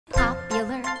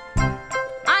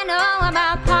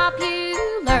about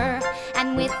popular,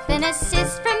 and with an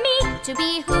assist from me to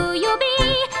be who you'll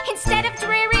be instead of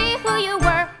dreary who you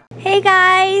were. Hey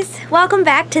guys, welcome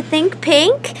back to Think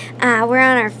Pink. We're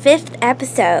on our 5th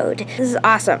episode. This is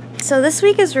awesome. So this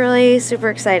week is really super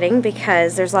exciting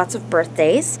because there's lots of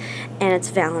birthdays and it's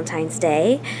Valentine's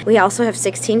Day. We also have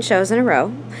 16 shows in a row,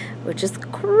 which is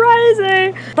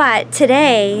crazy. But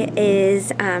today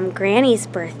is Granny's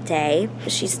birthday.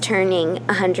 She's turning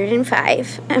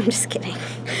 105. I'm just kidding.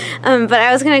 But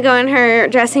I was gonna go in her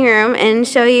dressing room and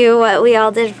show you what we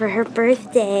all did for her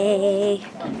birthday.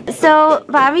 So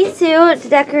Bobby Sue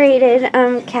decorated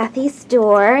Kathy's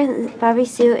door. Bobby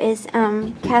Sue is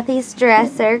Kathy's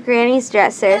dresser, Granny's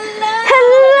dresser.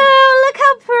 Hello, look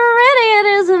how pretty it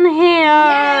is in here.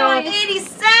 Yeah, I'm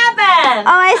 87. Oh,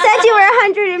 I said you were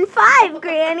 105,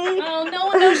 Granny. Oh,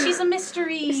 no, she's a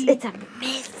mystery. It's a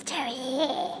mystery.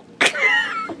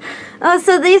 Oh,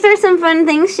 so these are some fun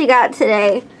things she got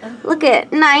today. Look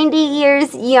at 90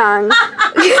 years young.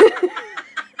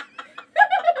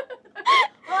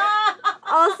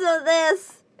 Also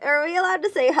this. Are we allowed to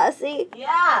say hussy?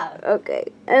 Yeah. Okay.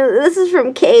 And this is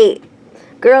from Kate.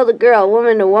 Girl to girl,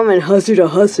 woman to woman, hussy to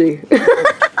hussy.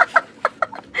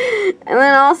 And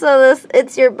then also this,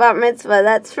 it's your bat mitzvah.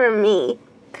 That's from me.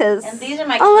 Cause, and these are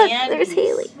my oh, candies. Look, there's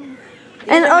Haley. These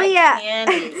And are oh my yeah,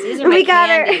 candies. These are we my got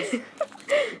candies.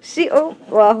 her.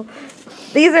 Well,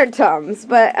 these are Tums,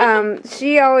 but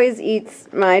she always eats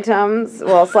my Tums,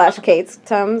 well, / Kate's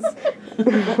Tums.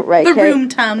 Right, The Kate? room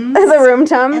Tums. The room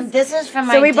Tums. And this is from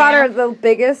my So we bought her dad. the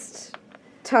biggest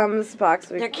Tums box.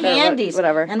 They're candies.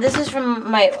 Whatever. And this is from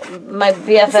my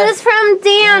BFF. This is from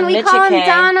Dan. We call him Michigan.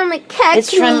 Donna McKechnie.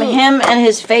 It's from him and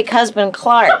his fake husband,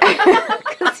 Clark.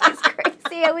 Because he's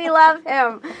crazy and we love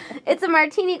him. It's a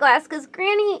martini glass because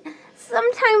Granny,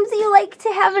 sometimes you like to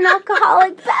have an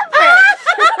alcoholic beverage.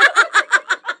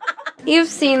 You've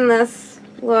seen this.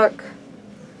 Look.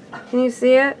 Can you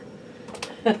see it?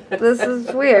 This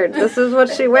is weird. This is what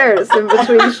she wears in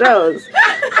between shows.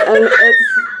 And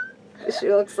she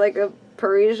looks like a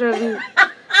Parisian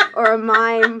or a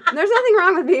mime. There's nothing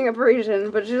wrong with being a Parisian,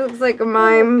 but she looks like a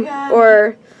mime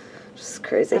or just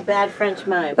crazy. A bad French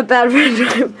mime. A bad French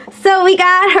mime. So we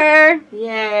got her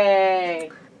Yay.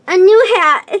 a new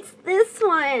hat. It's this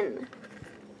one.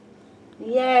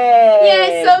 Yay.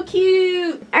 Yay, so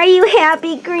cute. Are you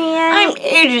happy, Gran? I'm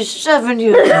 87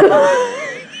 years old.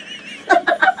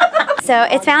 So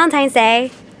it's Valentine's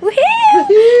Day.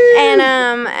 Woohoo! And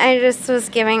I just was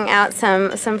giving out some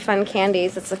fun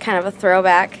candies. It's a kind of a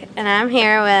throwback. And I'm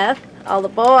here with all the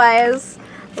boys.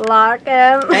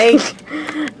 Larkin. Hey.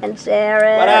 And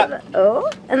Jared. What up? Oh,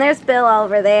 and there's Bill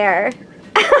over there.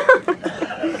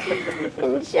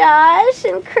 And Josh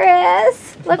and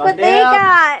Chris. Look what they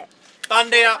got. Fun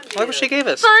dip. Look what she gave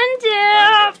us. Fun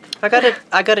dip. I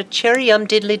got a cherry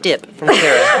diddly dip from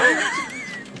Kara.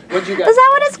 What'd you Is that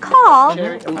what it's called?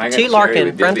 To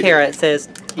Larkin from Kara, it says,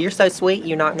 "You're so sweet,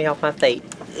 you knocked me off my feet."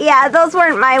 Yeah, those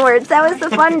weren't my words. That was the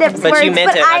Fun Dip's But words. you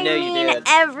meant but it. I I know you mean did.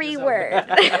 every word.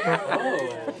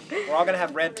 We're all gonna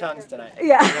have red tongues tonight.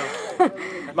 Yeah.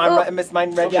 Miss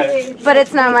mine red. Yeah. But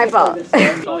it's not my fault.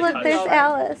 Look, there's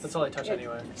Alice. That's all I touch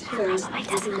anyway.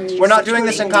 We're not doing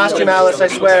this in costume, Alice. I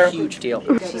swear. Huge deal.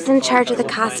 She's in charge of the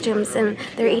costumes, and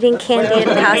they're eating candy in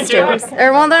costumes.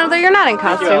 Or well, no, you're not in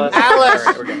costume. Alice.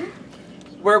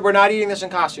 We're not eating this in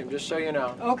costume, just so you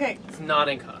know. Okay, It's not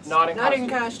in costume. not in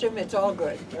costume, it's all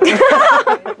good.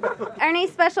 Any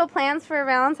special plans for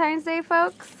Valentine's Day,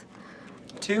 folks?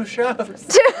 2 shows.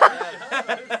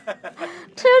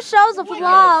 2 shows of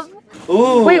love.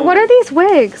 Ooh. Wait, what are these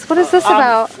wigs? What is this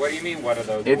about? What do you mean, what are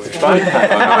those? It's fun.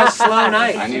 On a slow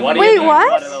night. Wait,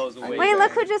 what? Wait,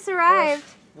 look who just arrived.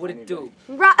 What it do?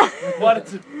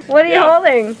 What are you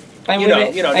holding? You know, I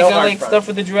no got hard like front. stuff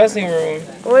for the dressing room.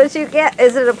 What did you get?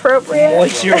 Is it appropriate?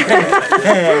 Moisture.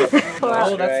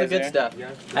 Oh, that's the good stuff.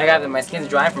 I got my skin's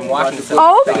dry from washing, so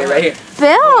Oh, take it right here.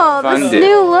 Bill, Fun this dip.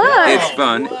 new look. It's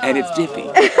fun and it's dippy.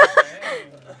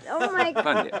 Oh my Fun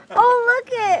god. dip. Oh,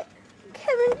 look at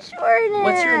Kevin Jordan.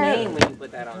 What's your name when you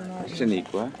put that on?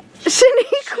 Shaniqua.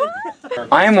 Shaniqua?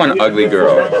 I am one ugly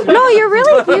girl. No, you're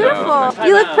really beautiful.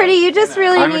 You look pretty. You just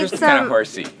really I'm need just kind of some.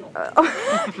 horsey.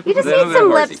 You just Little need bit some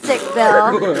horsey. lipstick,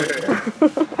 Bill.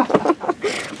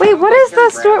 Wait, what is the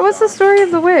story? What's the story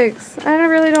of the wigs? I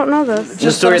really don't know this.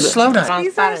 Just on a slow night.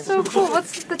 These are so cool.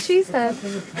 What's the cheese head?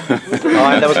 Oh,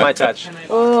 that was my touch.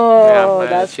 Oh, yeah,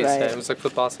 that's she right. said it was like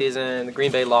football season. The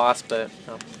Green Bay lost, but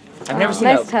no. I've never seen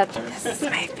Nice that. touch. This is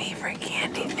my favorite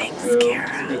candy. Thanks,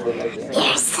 Kara.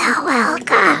 You're so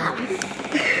welcome.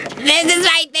 This is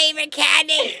my favorite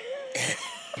candy.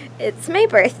 It's my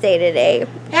birthday today.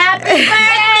 Happy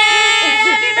birthday!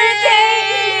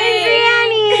 birthday,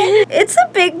 Granny! It's a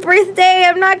big birthday.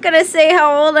 I'm not gonna say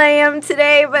how old I am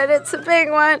today, but it's a big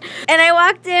one. And I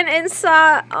walked in and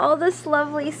saw all this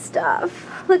lovely stuff.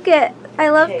 Look at, I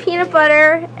love peanut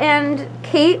butter, and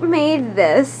Kate made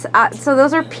this. So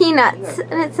those are peanuts,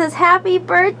 and it says happy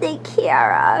birthday,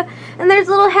 Kara. And there's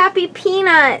little happy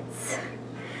peanuts.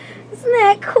 Isn't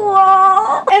that cool?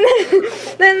 And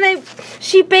then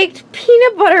she baked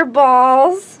peanut butter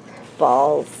balls.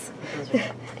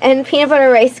 And peanut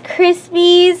butter Rice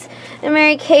Krispies. And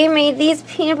Mary Kay made these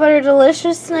peanut butter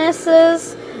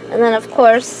deliciousnesses. And then, of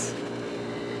course,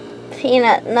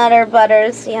 peanut nutter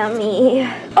butters, yummy.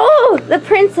 Oh, the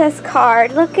princess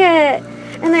card. Look at,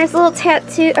 and there's little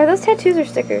tattoos. Are those tattoos or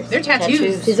stickers? They're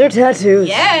tattoos. These are tattoos.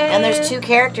 Yeah. And there's 2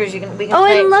 characters we can play.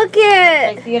 And look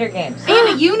at, Like theater games. And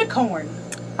a unicorn.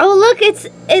 oh look, it's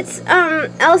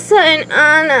Elsa and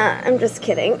Anna. I'm just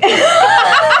kidding.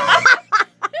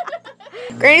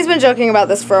 Granny's been joking about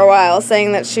this for a while,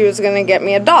 saying that she was going to get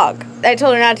me a dog. I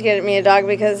told her not to get me a dog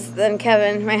because then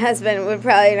Kevin, my husband, would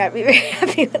probably not be very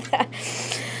happy with that.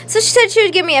 So she said she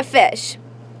would give me a fish.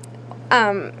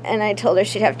 And I told her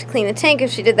she'd have to clean the tank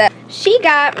if she did that. She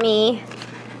got me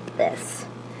this.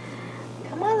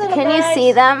 Come on, little Can guys. you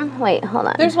see them? Wait, hold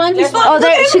on. There's one. Oh,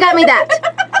 there, she got me that.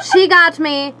 She got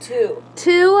me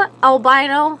 2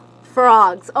 albino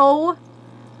frogs. Oh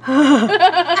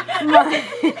my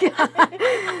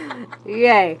God.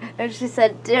 Yay. And she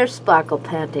said, "Dear Sparkle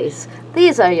Panties,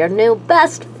 these are your new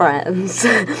best friends.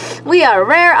 We are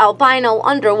rare albino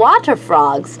underwater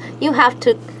frogs. You have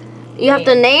to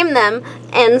name them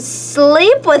and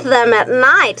sleep with them at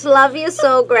night. Love you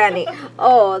so, Granny."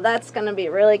 Oh, that's gonna be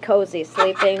really cozy,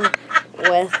 sleeping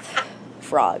with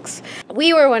frogs.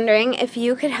 We were wondering if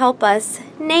you could help us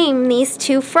name these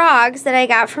 2 frogs that I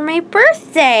got for my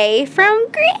birthday from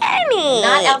Granny.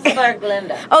 Not Alphabet or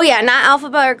Glinda. Oh yeah, not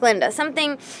Alphabet or Glinda.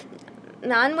 Something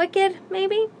non-wicked,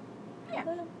 maybe?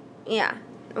 Yeah.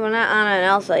 Well, not Anna and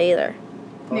Elsa either.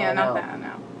 Yeah, not that,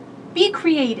 no. Be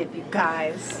creative, you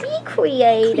guys. Be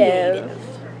creative.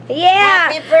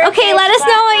 Yeah. Happy birthday, Okay, let us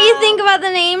know what you Sparkle. think about the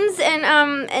names,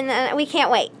 and we can't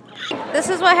wait. This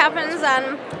is what happens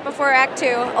on before Act 2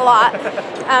 a lot.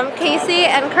 Casey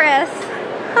and Chris,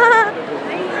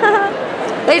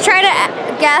 they try to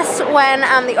guess when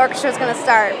the orchestra is going to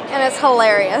start, and it's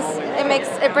hilarious.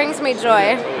 It brings me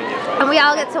joy, and we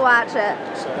all get to watch it.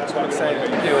 That's what I'm saying. You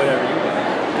can do whatever you want.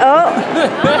 Oh,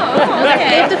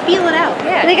 They have to feel it out.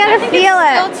 Yeah. they gotta feel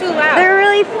it. Still too loud. They're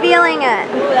really feeling it.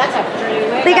 Ooh, that's a pretty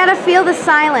way. They gotta feel the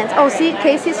silence. Oh, see,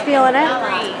 Casey's feeling it.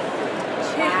 3,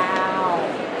 2,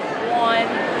 1.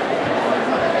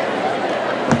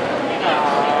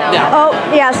 Oh,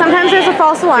 yeah, sometimes there's a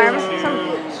false alarm. 1.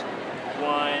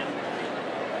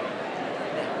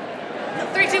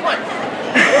 3, 2, 1.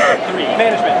 3.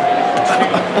 Management. 2.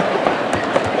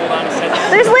 Hold on a second.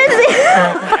 There's Lindsay.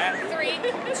 3,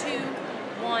 2,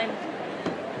 1.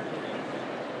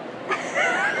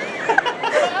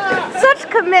 Such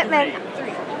commitment.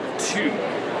 2.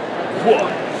 1.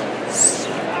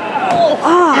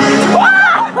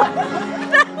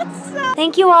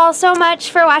 Thank you all so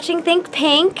much for watching Think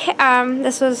Pink.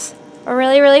 This was a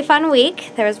really, really fun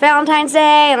week. There was Valentine's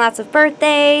Day and lots of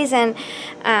birthdays, and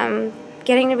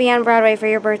getting to be on Broadway for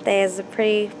your birthday is a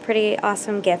pretty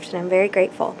awesome gift, and I'm very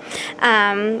grateful.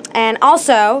 And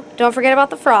also, don't forget about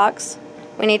the frogs.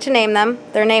 We need to name them.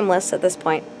 They're nameless at this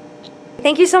point.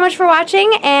 Thank you so much for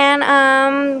watching, and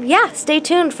yeah, stay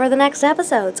tuned for the next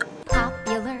episodes.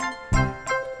 Popular,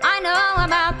 I know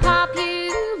about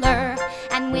popular,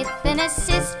 and with an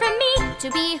assist from me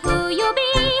to be who you'll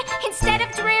be instead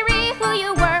of dreary who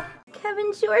you were.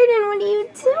 Kevin Jordan, what are you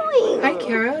doing? Hi,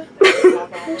 Kara.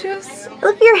 I'm just...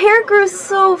 Look, your hair grew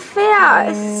so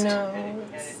fast. No,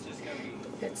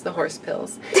 it's the horse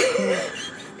pills.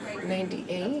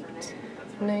 98,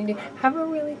 90. Have a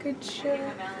really good show.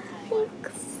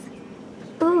 Thanks.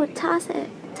 Ooh, toss it.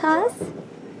 Toss?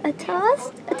 A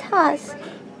toss? A toss.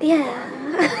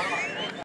 Yeah.